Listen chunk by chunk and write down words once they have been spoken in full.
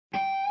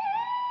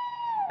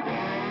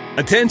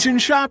Attention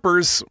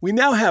shoppers, we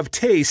now have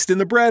taste in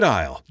the bread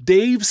aisle.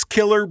 Dave's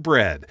Killer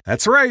Bread.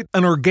 That's right,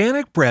 an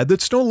organic bread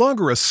that's no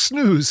longer a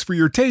snooze for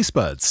your taste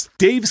buds.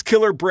 Dave's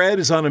Killer Bread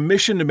is on a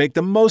mission to make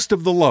the most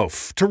of the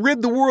loaf, to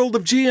rid the world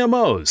of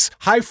GMOs,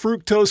 high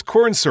fructose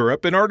corn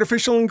syrup, and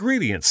artificial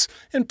ingredients,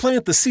 and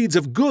plant the seeds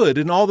of good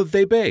in all that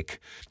they bake.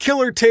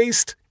 Killer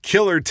taste,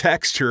 killer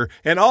texture,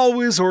 and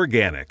always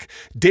organic.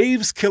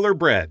 Dave's Killer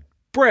Bread.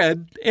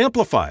 Bread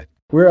amplified.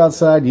 We're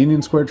outside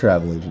Union Square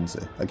Travel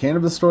Agency, a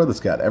cannabis store that's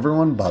got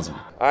everyone buzzing.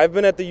 I've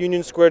been at the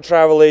Union Square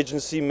Travel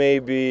Agency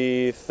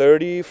maybe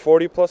 30,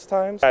 40 plus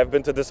times. I've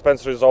been to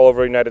dispensaries all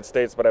over the United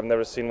States, but I've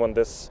never seen one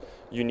this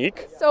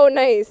unique. So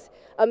nice.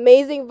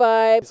 Amazing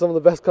vibe. Some of the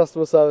best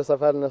customer service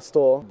I've had in a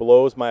store.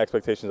 Blows my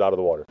expectations out of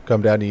the water.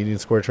 Come down to Union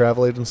Square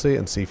Travel Agency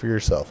and see for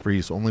yourself. For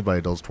use only by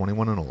adults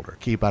 21 and older.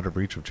 Keep out of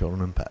reach of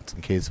children and pets.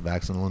 In case of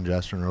accidental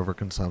ingestion or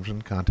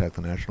overconsumption, contact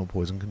the National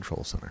Poison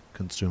Control Center.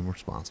 Consume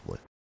responsibly.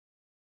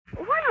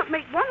 Why not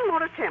make one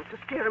more attempt to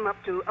steer him up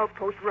to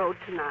Outpost Road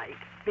tonight?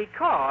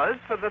 Because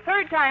for the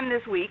third time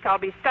this week, I'll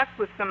be stuck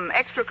with some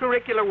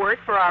extracurricular work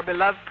for our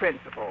beloved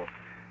principal.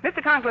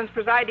 Mr. Conklin's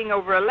presiding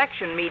over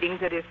election meetings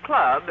at his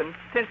club, and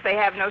since they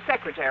have no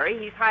secretary,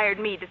 he's hired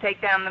me to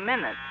take down the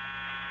minutes.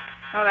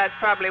 Oh, that's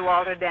probably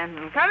Walter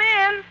Denton. Come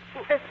in.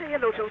 Say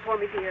hello to him for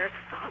me, dear.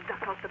 I'll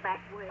duck out the back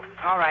way.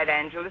 All right,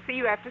 Angela. See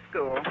you after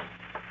school.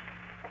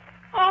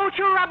 Oh,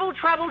 trouble,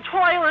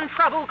 toil and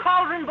trouble,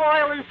 cauldron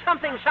boil and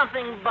something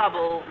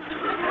bubble.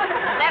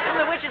 That's from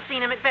The Witch's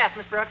Scene in Macbeth,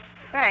 Miss Brooks.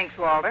 Thanks,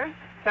 Walter.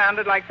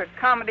 Sounded like the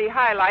comedy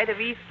highlight of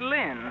East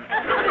Lynne.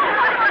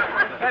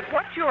 But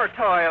what's your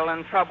toil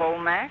and trouble,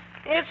 Mac?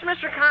 It's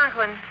Mr.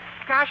 Conklin.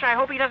 Gosh, I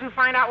hope he doesn't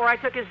find out where I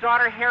took his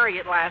daughter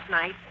Harriet last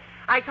night.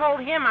 I told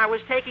him I was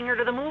taking her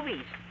to the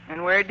movies.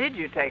 And where did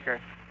you take her?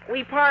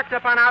 We parked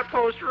up on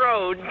Outpost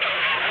Road.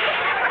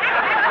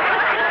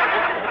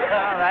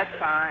 Oh, that's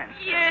fine.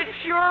 Yeah, it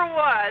sure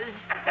was.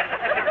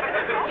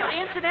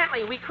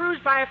 Incidentally, we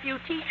cruised by a few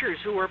teachers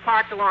who were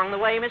parked along the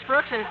way, Miss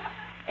Brooks, and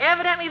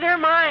evidently their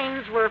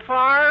minds were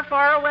far,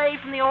 far away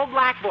from the old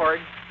blackboard.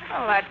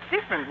 Oh, that's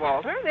different,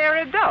 Walter. They're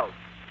adults,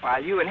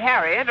 while you and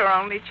Harriet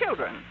are only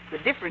children. The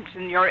difference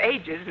in your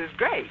ages is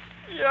great.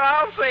 Yeah,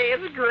 I'll say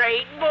it's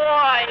great,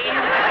 boy.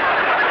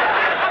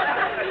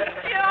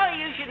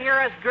 You should hear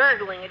us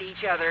gurgling at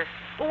each other.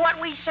 What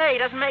we say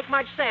doesn't make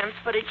much sense,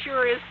 but it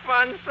sure is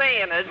fun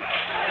saying it.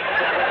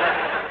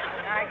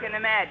 I can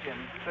imagine.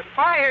 But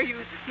why are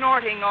you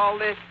snorting all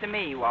this to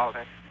me,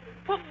 Walter?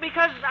 Well,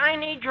 because I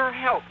need your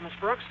help, Miss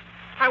Brooks.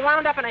 I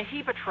wound up in a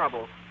heap of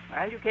trouble.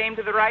 Well, you came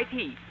to the right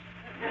heap.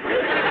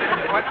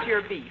 What's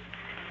your beef?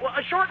 Well,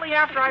 shortly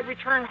after I'd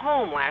returned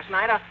home last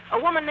night, a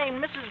woman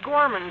named Mrs.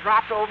 Gorman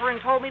dropped over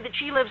and told me that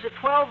she lives at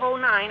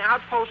 1209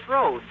 Outpost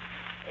Road.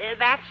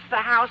 That's the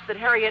house that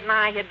Harriet and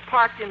I had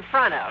parked in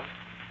front of.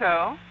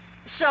 So?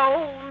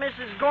 So,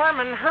 Mrs.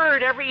 Gorman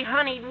heard every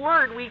honeyed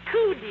word we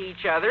cooed to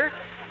each other,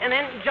 and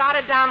then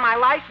jotted down my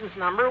license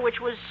number, which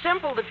was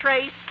simple to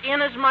trace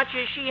inasmuch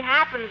as she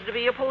happens to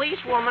be a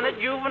policewoman at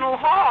Juvenile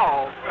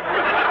Hall.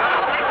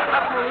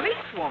 A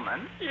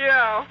policewoman?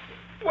 Yeah.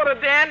 What a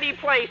dandy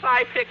place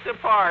I picked to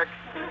park.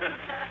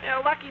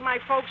 Lucky my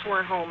folks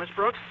weren't home, Miss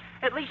Brooks.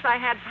 At least I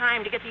had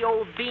time to get the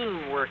old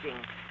beam working.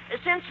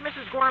 Since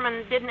Mrs.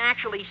 Gorman didn't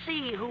actually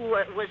see who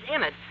was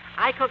in it,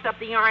 I cooked up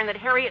the yarn that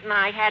Harriet and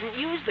I hadn't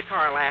used the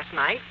car last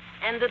night,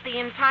 and that the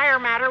entire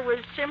matter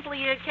was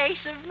simply a case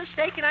of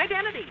mistaken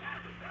identity.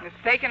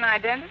 Mistaken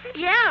identity?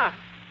 Yeah.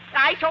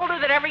 I told her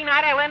that every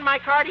night I lend my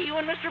car to you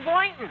and Mr.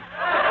 Boynton.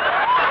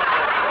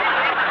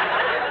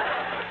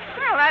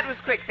 Well, that was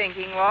quick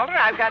thinking, Walter.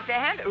 I've got to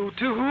hand... Oh,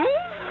 to whom?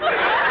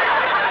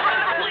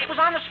 Well, it was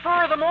on the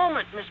spur of the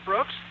moment, Miss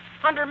Brooks.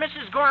 Under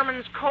Mrs.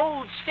 Gorman's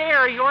cold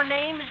stare, your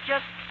name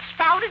just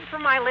spouted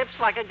from my lips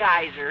like a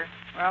geyser.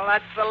 Well,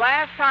 that's the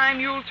last time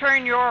you'll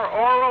turn your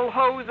oral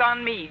hose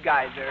on me,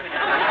 Geyser.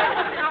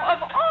 Now,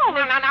 of all...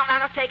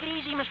 Now, take it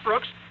easy, Miss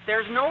Brooks.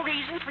 There's no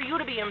reason for you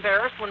to be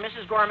embarrassed when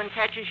Mrs. Gorman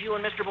catches you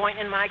and Mr.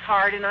 Boynton in my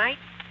car tonight.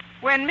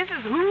 When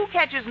Mrs. Who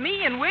catches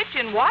me and which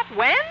and what?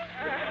 When?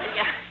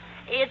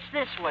 It's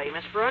this way,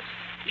 Miss Brooks.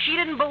 She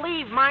didn't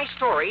believe my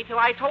story till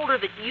I told her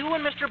that you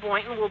and Mr.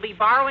 Boynton will be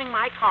borrowing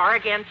my car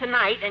again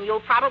tonight, and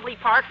you'll probably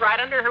park right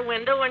under her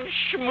window and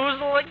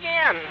schmoozle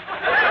again.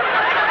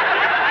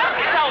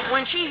 So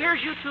when she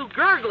hears you two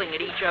gurgling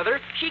at each other,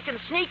 she can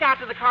sneak out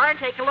to the car and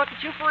take a look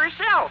at you for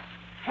herself.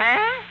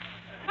 Huh?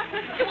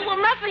 Well,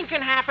 nothing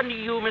can happen to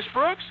you, Miss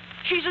Brooks.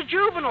 She's a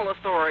juvenile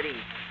authority.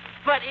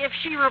 But if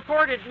she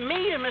reported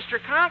me to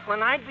Mr.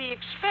 Conklin, I'd be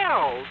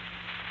expelled.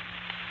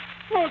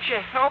 Won't you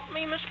help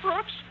me, Miss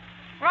Brooks?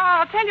 Well,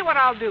 I'll tell you what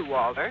I'll do,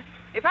 Walter.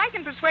 If I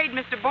can persuade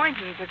Mr.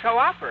 Boynton to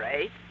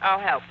cooperate, I'll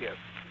help you.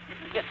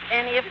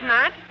 And if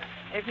not?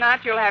 If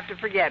not, you'll have to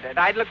forget it.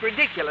 I'd look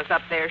ridiculous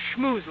up there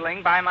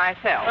schmoozling by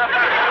myself.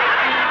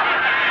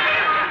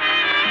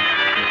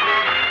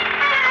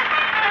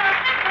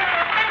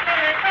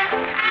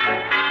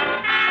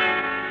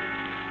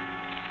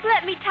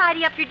 Let me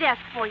tidy up your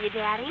desk for you,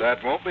 Daddy.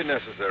 That won't be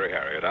necessary,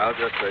 Harriet. I'll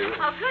just say...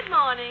 Oh, good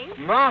morning.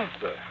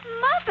 Martha.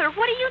 Mother,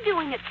 what are you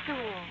doing at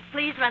school?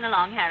 Please run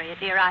along, Harriet,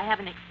 dear. I have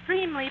an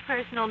extremely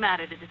personal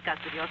matter to discuss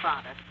with your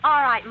father.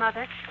 All right,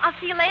 Mother. I'll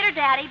see you later,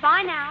 Daddy.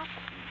 Bye now.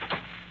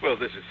 Well,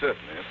 this is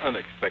certainly an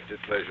unexpected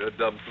pleasure,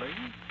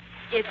 Dumpling.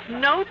 It's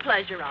no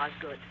pleasure,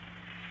 Osgood.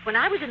 When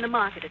I was in the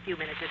market a few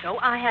minutes ago,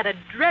 I had a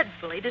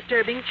dreadfully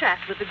disturbing chat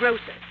with the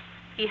grocer.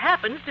 He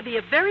happens to be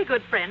a very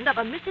good friend of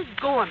a Mrs.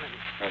 Gorman.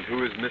 And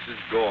who is Mrs.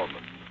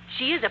 Gorman?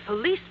 She is a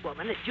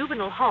policewoman at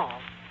Juvenile Hall.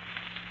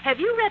 Have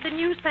you read the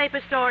newspaper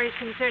stories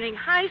concerning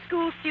high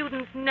school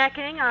students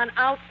necking on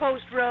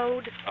Outpost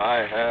Road?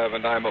 I have,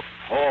 and I'm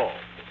appalled.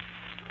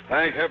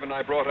 Thank heaven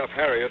I brought up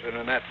Harriet in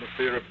an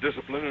atmosphere of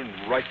discipline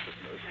and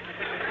righteousness.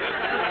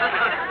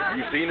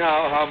 You see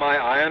now how my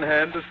iron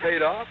hand has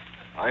paid off?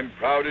 I'm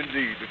proud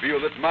indeed to feel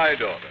that my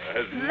daughter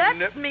has...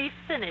 Let me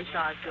finish,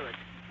 Osgood.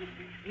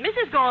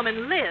 Mrs.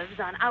 Gorman lives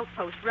on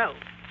Outpost Road.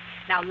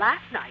 Now,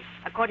 last night,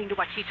 according to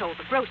what she told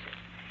the grocer,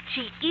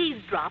 she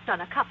eavesdropped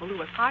on a couple who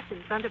were parked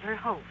in front of her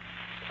home.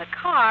 The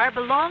car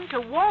belonged to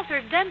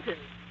Walter Denton.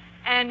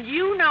 And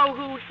you know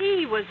who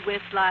he was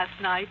with last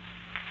night.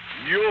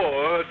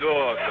 Your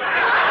daughter.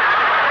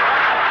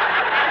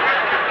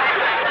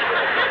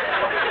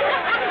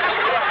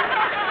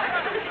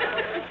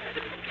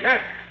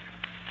 Yes.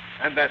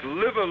 And that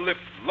liver-lipped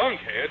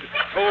lunkhead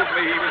told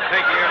me he was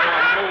taking her to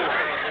a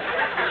movie.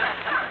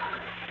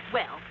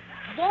 Well,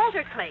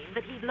 Walter claimed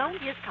that he'd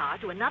loaned his car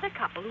to another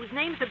couple whose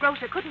names the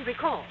grocer couldn't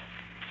recall.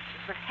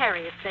 For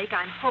Harriet's sake,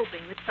 I'm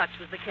hoping that such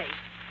was the case.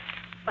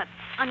 But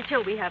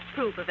until we have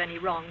proof of any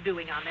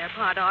wrongdoing on their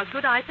part,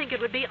 Osgood, I think it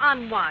would be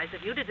unwise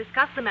of you to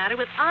discuss the matter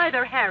with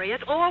either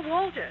Harriet or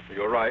Walter.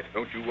 You're right.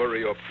 Don't you worry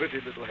your pretty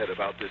little head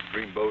about this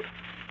dreamboat.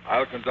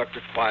 I'll conduct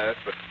a quiet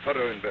but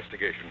thorough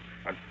investigation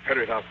and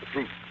ferret out the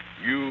truth.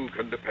 You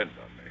can depend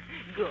on me.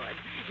 Good.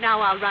 Now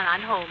I'll run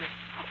on home.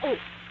 Oh,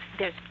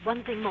 there's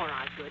one thing more,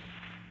 Osgood.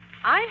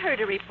 I heard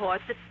a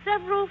report that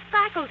several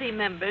faculty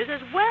members,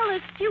 as well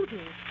as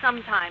students,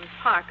 sometimes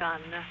park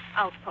on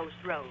Outpost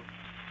Road.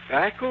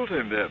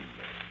 Faculty members?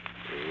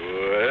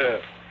 Well,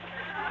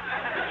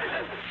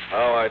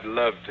 how I'd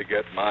love to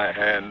get my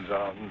hands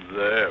on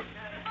them.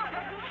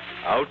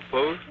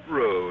 Outpost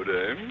Road,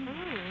 eh?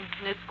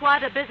 It's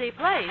quite a busy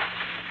place.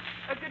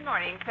 Good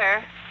morning,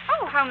 sir.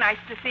 Oh, how nice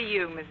to see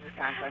you, Mrs.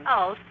 Conklin.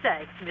 Oh,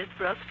 thanks, Miss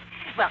Brooks.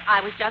 Well,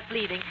 I was just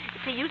leaving.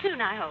 See you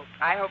soon, I hope.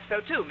 I hope so,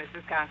 too,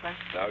 Mrs. Conklin.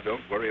 Now,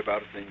 don't worry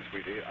about a thing,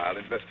 sweetie. I'll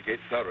investigate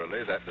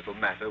thoroughly that little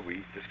matter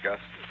we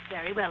discussed.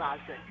 Very well,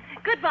 Osgood.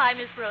 Goodbye,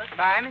 Miss Brooks.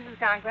 Bye, Mrs.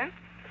 Conklin.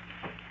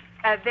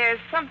 There's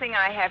something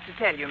I have to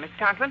tell you, Miss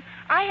Conklin.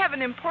 I have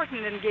an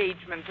important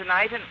engagement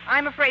tonight, and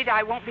I'm afraid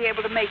I won't be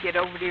able to make it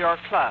over to your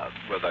club.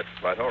 Well, that's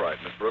quite all right,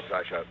 Miss Brooks.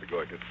 I shan't be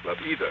going to the club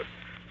either.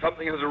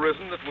 Something has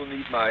arisen that will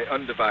need my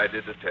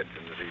undivided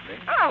attention this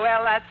evening. Oh,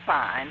 well, that's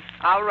fine.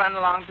 I'll run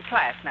along to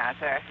class now,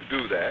 sir.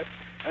 Do that.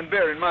 And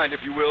bear in mind,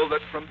 if you will,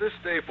 that from this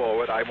day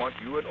forward, I want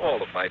you and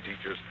all of my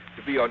teachers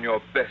to be on your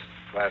best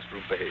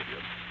classroom behavior.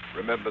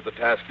 Remember, the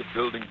task of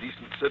building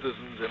decent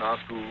citizens in our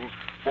schools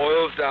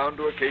boils down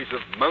to a case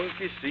of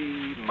monkey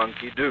see,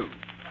 monkey do.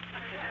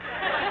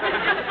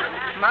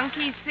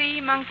 Monkey see,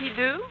 monkey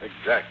do?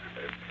 Exactly.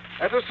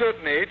 At a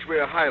certain age, we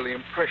are highly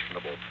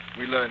impressionable.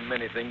 We learn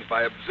many things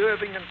by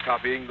observing and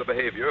copying the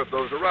behavior of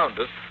those around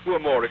us who are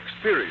more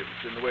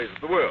experienced in the ways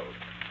of the world.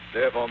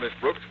 Therefore, Miss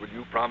Brooks, will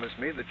you promise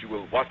me that you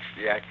will watch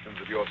the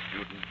actions of your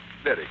students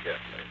very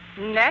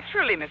carefully?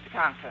 Naturally, Mr.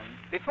 Conklin.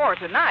 Before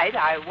tonight,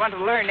 I want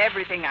to learn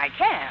everything I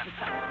can.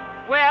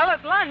 Well,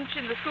 at lunch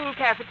in the school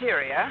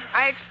cafeteria,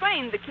 I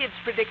explained the kids'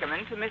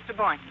 predicament to Mr.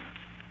 Boynton.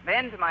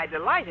 Then, to my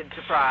delighted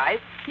surprise,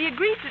 he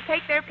agreed to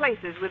take their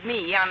places with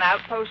me on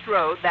Outpost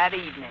Road that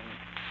evening.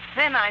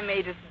 Then I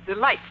made a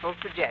delightful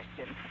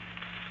suggestion.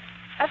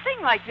 A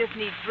thing like this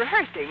needs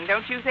rehearsing,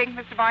 don't you think,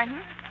 Mr.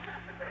 Boynton?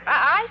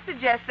 I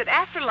suggest that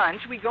after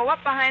lunch we go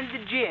up behind the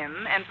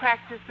gym and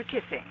practice the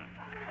kissing.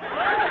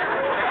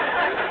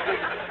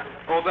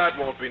 Oh, that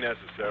won't be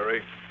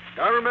necessary.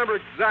 I remember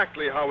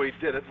exactly how he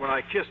did it when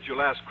I kissed you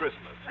last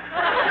Christmas.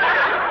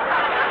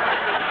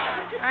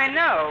 I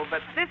know,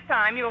 but this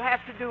time you'll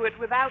have to do it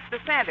without the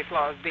Santa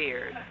Claus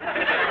beard.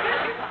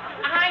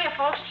 Hiya,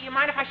 folks. Do you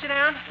mind if I sit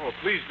down? Oh,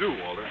 please do,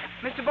 Walter.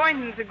 Mr.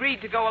 Boynton's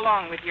agreed to go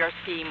along with your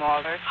scheme,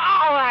 Walter.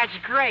 Oh, that's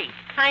great.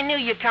 I knew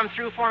you'd come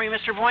through for me,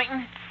 Mr.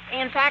 Boynton.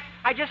 In fact,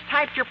 I just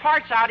typed your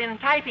parts out in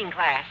typing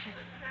class.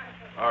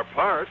 Our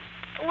parts?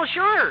 Well,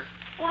 sure.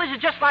 Well, this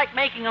is just like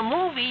making a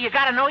movie. You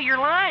got to know your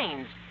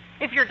lines.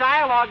 If your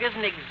dialogue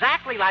isn't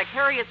exactly like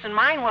Harriet's and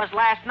mine was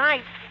last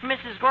night,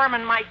 Mrs.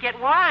 Gorman might get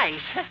wise.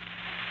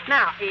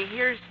 Now,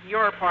 here's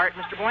your part,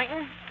 Mr.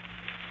 Boynton.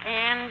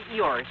 And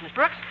yours, Miss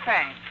Brooks.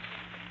 Thanks.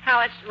 Now,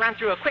 let's run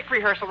through a quick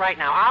rehearsal right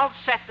now. I'll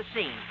set the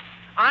scene.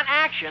 On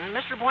action,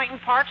 Mr. Boynton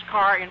parks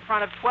car in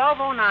front of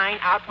 1209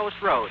 Outpost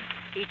Road.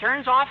 He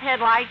turns off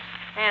headlights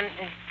and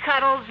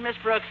cuddles Miss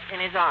Brooks in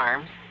his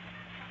arms.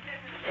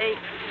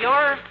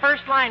 Your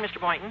first line, Mr.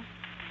 Boynton.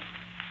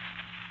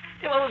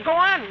 Well, go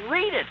on,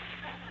 read it.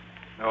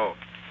 Oh,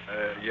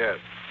 yes.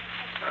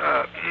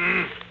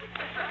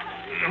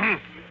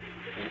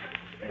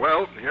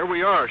 Well, here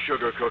we are,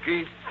 Sugar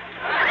Cookie.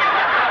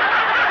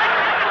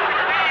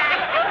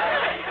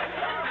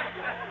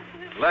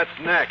 Let's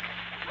neck.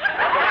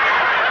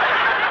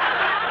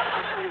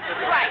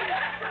 Right.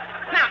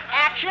 Now,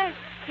 action.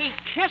 He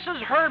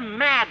kisses her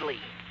madly.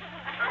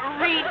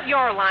 Read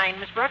your line,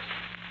 Miss Brooks.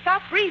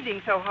 Stop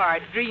breathing so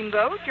hard,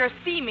 Dreamboat. You're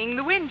steaming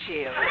the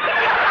windshield.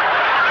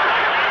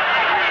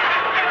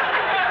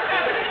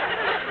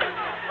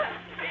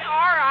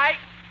 All right.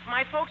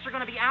 My folks are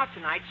going to be out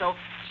tonight, so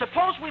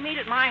suppose we meet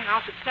at my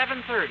house at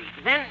 7:30.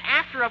 Then,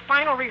 after a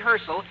final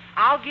rehearsal,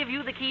 I'll give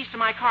you the keys to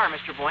my car,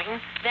 Mr. Boynton.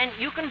 Then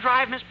you can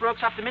drive Miss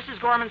Brooks up to Mrs.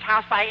 Gorman's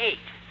house by 8.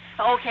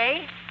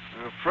 Okay?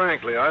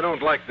 Frankly, I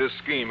don't like this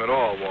scheme at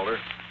all, Walter.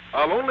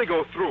 I'll only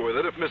go through with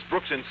it if Miss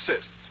Brooks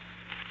insists.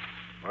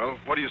 Well,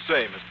 what do you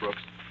say, Miss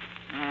Brooks?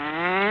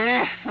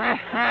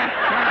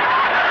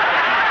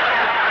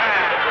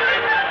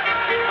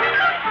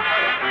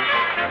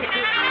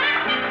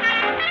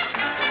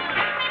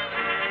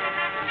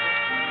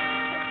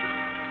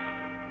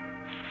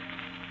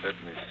 Let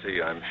me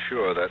see. I'm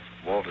sure that's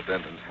Walter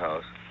Denton's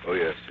house. Oh,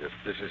 yes.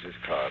 This is his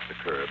car at the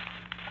curb.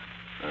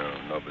 No,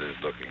 nobody's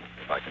looking.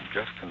 If I can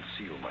just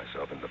conceal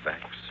myself in the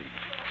back seat.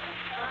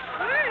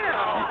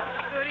 Well,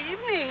 good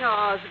evening,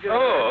 Osgood.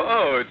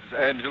 Oh, it's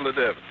Angela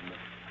Devon.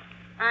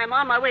 I'm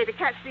on my way to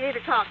catch the 8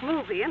 o'clock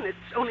movie, and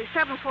it's only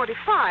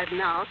 7:45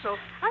 now, so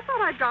I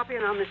thought I'd drop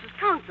in on Mrs.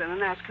 Conklin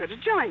and ask her to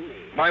join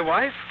me. My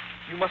wife?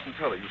 You mustn't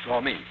tell her you saw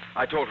me.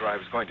 I told her I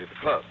was going to the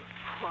club.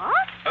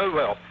 What? Oh,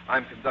 well,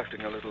 I'm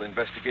conducting a little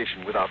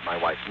investigation without my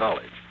wife's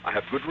knowledge. I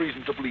have good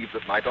reason to believe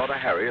that my daughter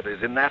Harriet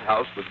is in that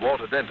house with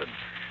Walter Denton,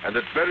 and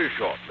that very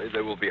shortly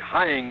they will be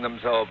hieing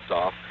themselves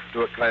off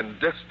to a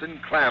clandestine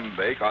clam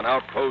bake on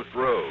Outpost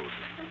Road.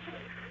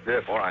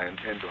 Therefore, I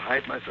intend to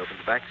hide myself in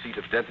the back seat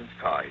of Denton's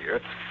car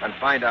here and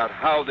find out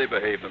how they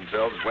behave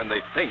themselves when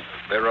they think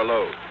they're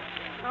alone.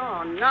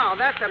 Oh, now,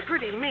 that's a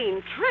pretty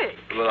mean trick.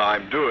 Well,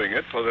 I'm doing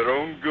it for their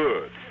own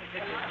good.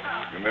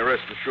 You may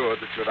rest assured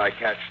that should I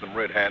catch them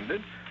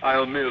red-handed,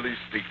 I'll merely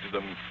speak to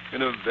them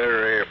in a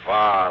very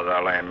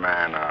fatherly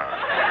manner.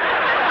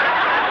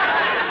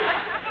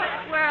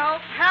 Well,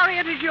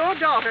 Harriet is your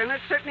daughter, and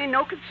it's certainly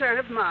no concern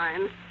of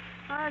mine.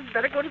 I'd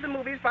better go to the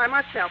movies by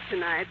myself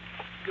tonight.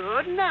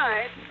 Good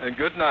night. And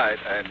good night,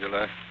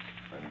 Angela.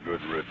 And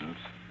good riddance.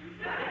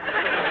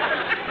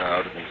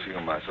 Now to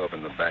conceal myself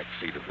in the back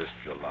seat of this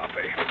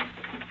jalopy.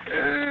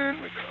 In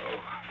we go.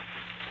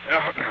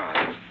 Oh, now,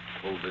 let's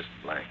pull this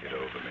blanket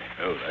over me.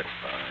 Oh, that's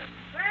fine.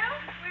 Well,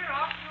 we're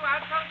off to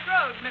Outpost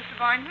Road, Mr.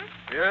 Boynton.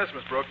 Yes,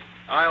 Miss Brooks.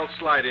 I'll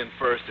slide in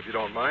first, if you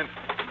don't mind.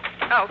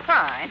 Oh,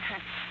 fine.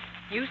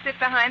 You sit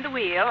behind the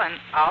wheel, and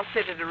I'll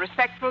sit at a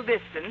respectful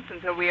distance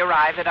until we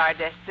arrive at our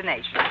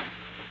destination.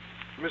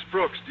 Miss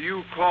Brooks, do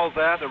you call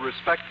that a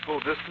respectful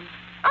distance?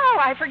 Oh,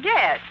 I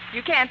forget.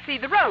 You can't see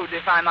the road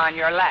if I'm on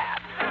your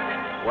lap.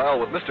 Well,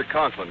 with Mr.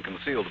 Conklin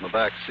concealed in the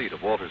back seat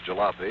of Walter's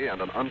jalopy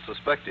and an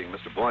unsuspecting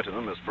Mr. Boynton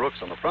and Miss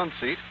Brooks on the front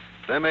seat,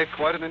 they made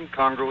quite an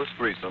incongruous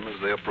threesome as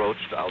they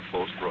approached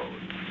Outpost Road.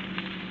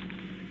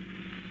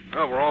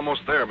 Well, we're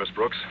almost there, Miss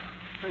Brooks.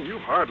 You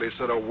hardly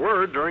said a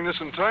word during this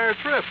entire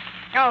trip.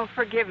 Oh,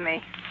 forgive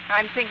me.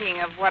 I'm thinking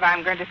of what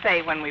I'm going to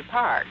say when we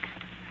park.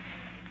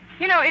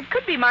 You know, it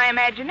could be my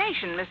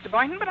imagination, Mr.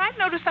 Boynton, but I've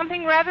noticed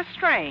something rather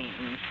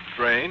strange.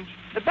 Strange?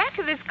 The back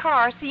of this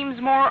car seems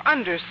more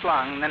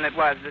underslung than it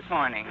was this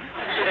morning.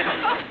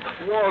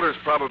 Walter's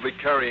probably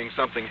carrying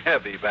something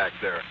heavy back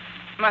there.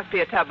 Must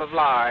be a tub of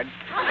lard.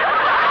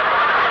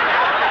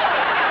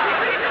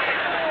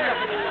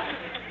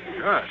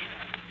 Gosh,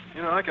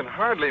 you know, I can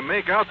hardly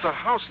make out the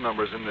house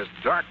numbers in this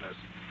darkness.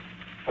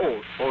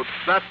 Oh,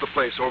 that's the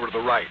place over to the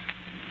right.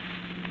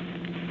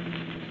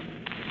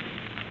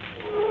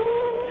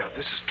 Yeah,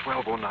 this is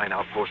 1209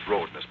 Outpost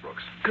Road, Miss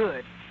Brooks.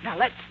 Good. Now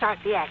let's start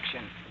the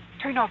action.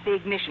 Turn off the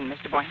ignition,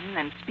 Mr. Boynton,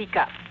 and speak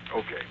up.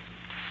 Okay.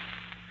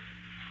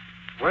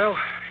 Well,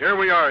 here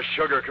we are,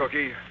 Sugar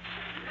Cookie.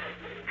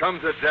 Come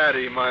to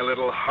Daddy, my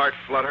little heart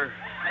flutter.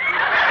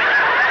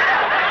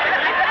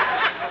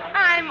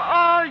 I'm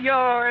all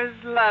yours,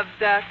 Love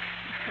Duck.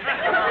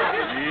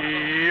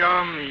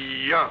 Yum,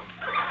 yum.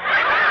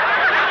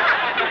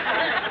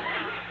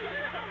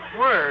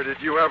 Where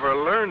did you ever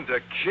learn to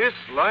kiss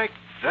like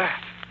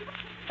that?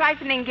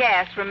 Siphoning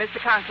gas from Mr.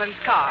 Conklin's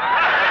car.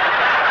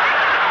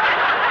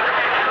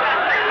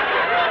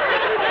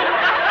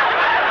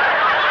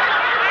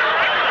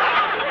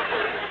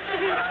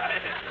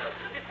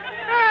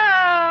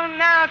 Oh,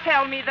 now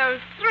tell me those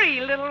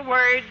 3 little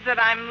words that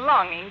I'm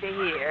longing to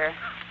hear.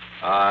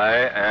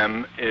 I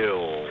am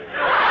ill.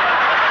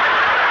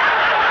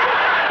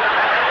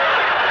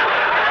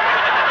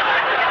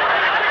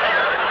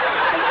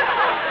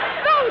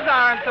 Those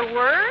aren't the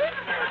words.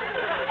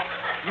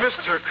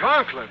 Mr.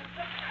 Conklin.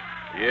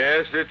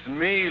 Yes, it's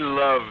me,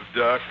 Love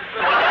Duck.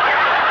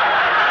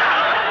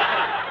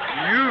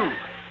 You,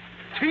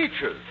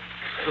 teachers,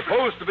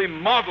 supposed to be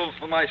models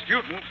for my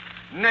students,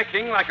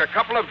 necking like a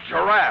couple of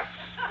giraffes.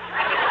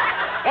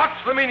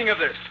 What's the meaning of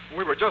this?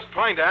 We were just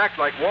trying to act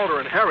like Walter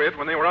and Harriet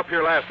when they were up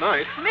here last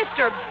night.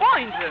 Mr.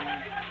 Boynton.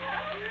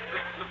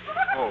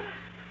 Oh,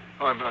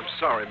 I'm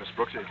sorry, Miss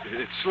Brooks.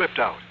 It slipped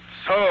out.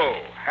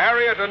 So,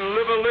 Harriet and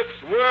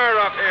Liverlips were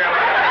up here.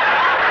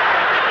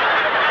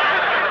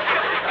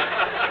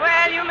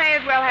 Well, you may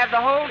as well have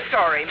the whole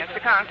story, Mr.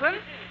 Conklin.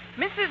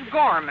 Mrs.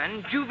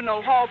 Gorman,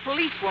 juvenile hall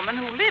policewoman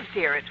who lives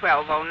here at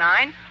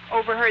 1209,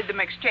 overheard them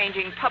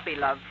exchanging puppy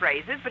love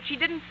phrases, but she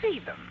didn't see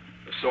them.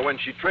 So when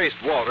she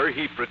traced Walter,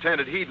 he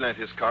pretended he'd lent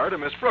his car to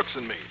Miss Brooks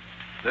and me.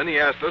 Then he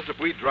asked us if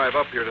we'd drive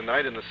up here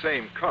tonight in the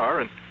same car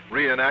and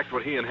reenact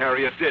what he and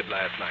Harriet did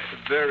last night.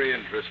 Very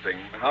interesting.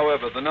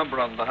 However, the number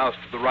on the house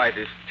to the right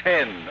is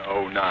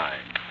 1009.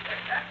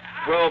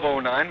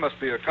 1209 must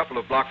be a couple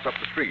of blocks up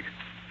the street.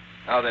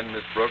 Now then,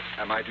 Miss Brooks,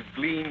 am I to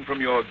glean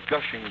from your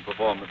gushing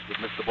performance with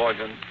Mr.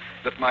 Boynton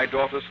that my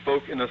daughter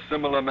spoke in a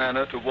similar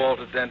manner to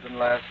Walter Denton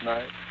last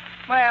night?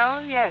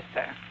 Well, yes,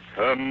 sir.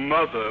 Her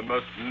mother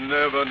must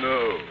never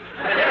know.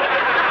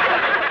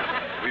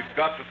 We've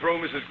got to throw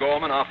Mrs.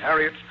 Gorman off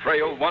Harriet's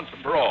trail once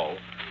and for all.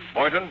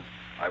 Boynton,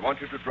 I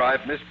want you to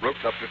drive Miss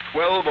Brooks up to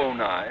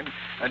 1209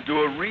 and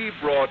do a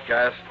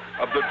rebroadcast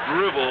of the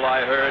drivel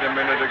I heard a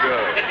minute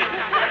ago.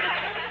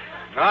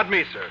 Not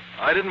me, sir.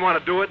 I didn't want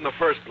to do it in the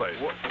first place.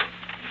 What?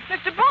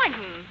 Mr.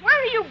 Boynton, where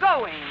are you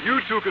going? You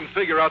two can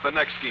figure out the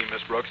next scheme,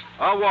 Miss Brooks.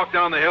 I'll walk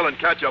down the hill and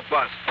catch a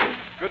bus.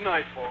 Good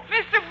night, folks.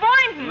 Mr.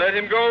 Boynton! Let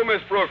him go,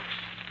 Miss Brooks.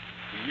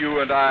 You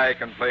and I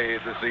can play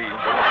the scene.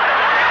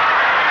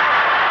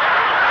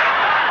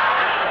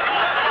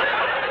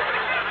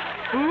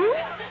 Who?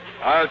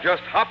 I'll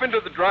just hop into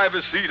the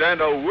driver's seat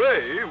and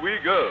away we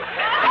go.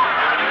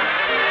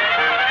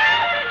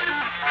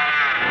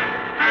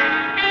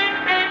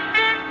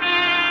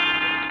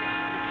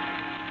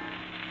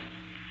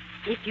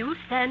 If you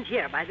stand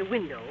here by the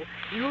window,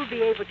 you'll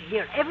be able to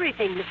hear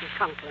everything, Mrs.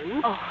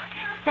 Conklin. Oh,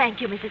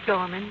 thank you, Mrs.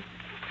 Gorman.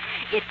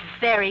 It's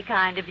very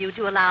kind of you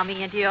to allow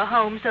me into your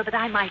home so that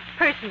I might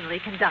personally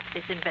conduct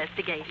this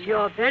investigation.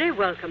 You're very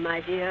welcome,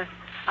 my dear.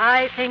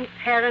 I think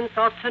parents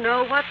ought to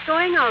know what's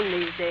going on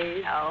these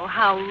days. Oh,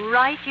 how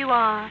right you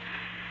are.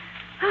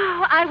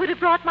 Oh, I would have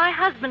brought my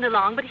husband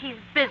along, but he's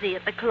busy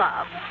at the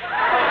club.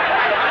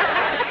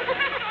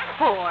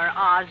 Poor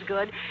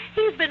Osgood.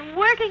 He's been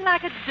working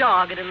like a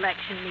dog at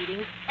election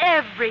meetings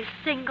every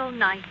single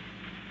night.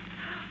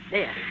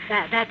 There,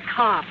 that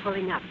car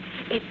pulling up.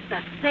 It's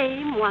the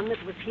same one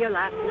that was here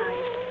last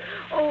night.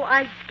 Oh,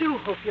 I do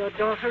hope your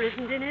daughter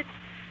isn't in it.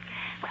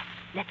 Well,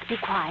 let's be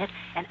quiet,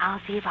 and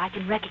I'll see if I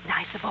can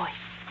recognize the voice.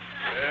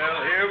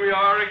 Well, here we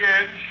are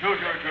again,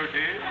 sugar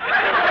cookie.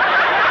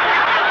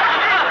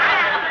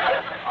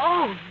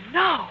 Oh,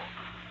 no.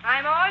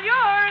 I'm all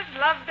yours,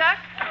 Love Duck.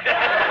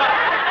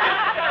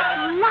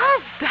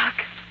 Love Duck.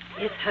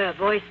 Is her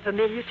voice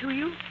familiar to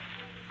you?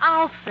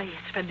 I'll say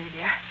it's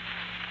familiar.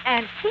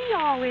 And he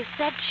always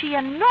said she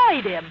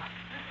annoyed him.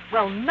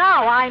 Well,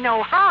 now I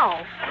know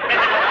how.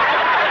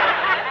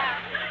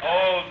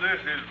 Oh, this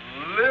is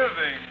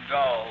living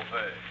doll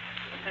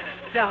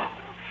face. No,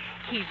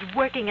 he's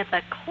working at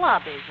the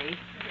club, is he?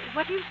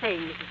 What are you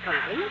saying, Mrs.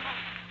 Conklin?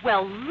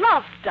 Well,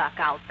 Love Duck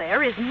out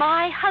there is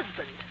my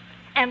husband.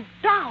 And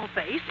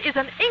Dollface is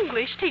an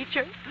English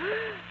teacher.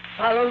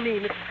 Follow me,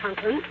 Mrs.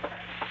 Conklin.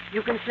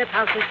 You can slip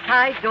out this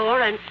side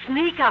door and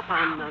sneak up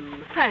on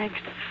them. Thanks.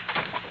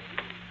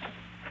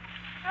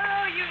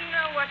 Oh, you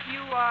know what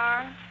you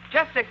are.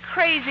 Just a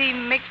crazy,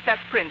 mixed-up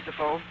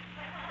principal.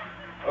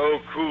 Oh,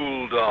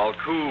 cool, doll.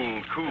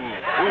 Cool.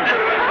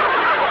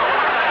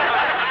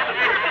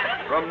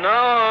 From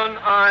now on,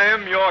 I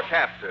am your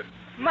captain.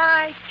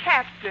 My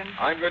captain.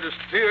 I'm going to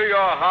steer your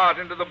heart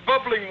into the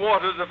bubbling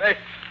waters of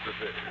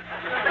ecstasy.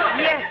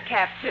 Yes,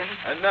 Captain.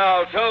 And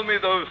now tell me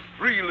those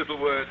three little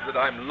words that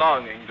I'm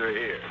longing to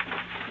hear.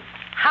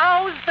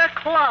 How's the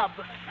club?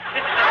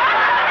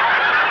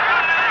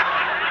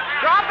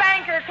 Drop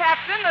anchor,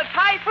 Captain. The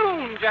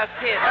typhoon just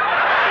hit.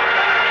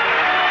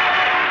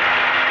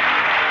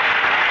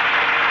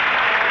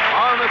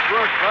 On Miss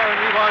Brooks, starring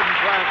Eve Arden,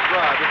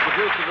 transcribed. It's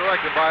produced and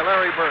directed by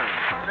Larry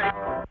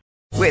Burns.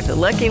 With the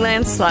Lucky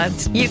Land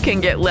Slots, you can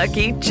get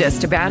lucky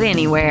just about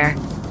anywhere.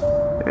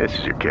 This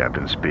is your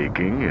captain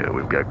speaking.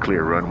 We've got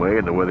clear runway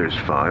and the weather's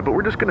fine, but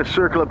we're just going to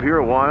circle up here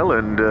a while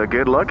and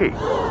get lucky.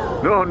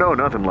 No,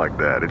 nothing like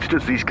that. It's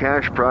just these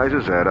cash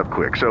prizes add up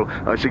quick. So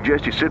I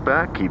suggest you sit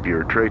back, keep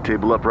your tray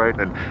table upright,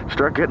 and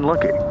start getting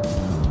lucky.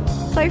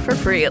 Play for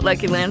free at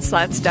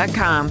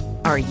LuckyLandSlots.com.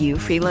 Are you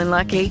feeling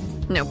lucky?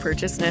 No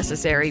purchase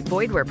necessary.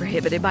 Void where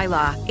prohibited by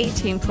law.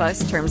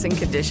 18+ terms and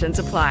conditions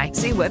apply.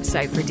 See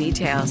website for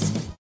details.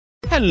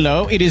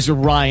 Hello, it is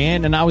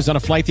Ryan, and I was on a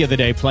flight the other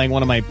day playing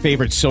one of my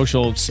favorite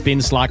social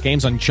spin slot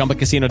games on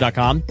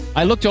ChumbaCasino.com.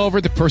 I looked over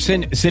at the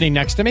person sitting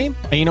next to me,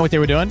 and you know what they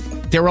were doing?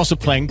 They were also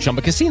playing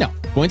Chumba Casino.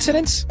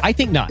 Coincidence? I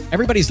think not.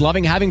 Everybody's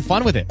loving having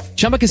fun with it.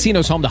 Chumba Casino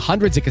is home to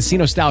hundreds of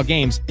casino-style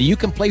games that you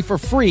can play for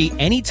free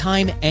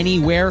anytime,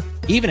 anywhere,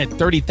 even at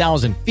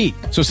 30,000 feet.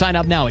 So sign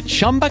up now at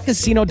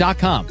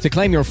ChumbaCasino.com to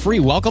claim your free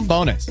welcome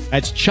bonus.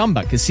 That's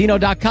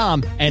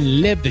ChumbaCasino.com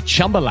and live the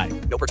Chumba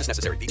life. No purchase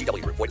necessary.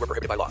 VGW. Void where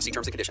prohibited by law. See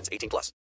terms and conditions. 18+.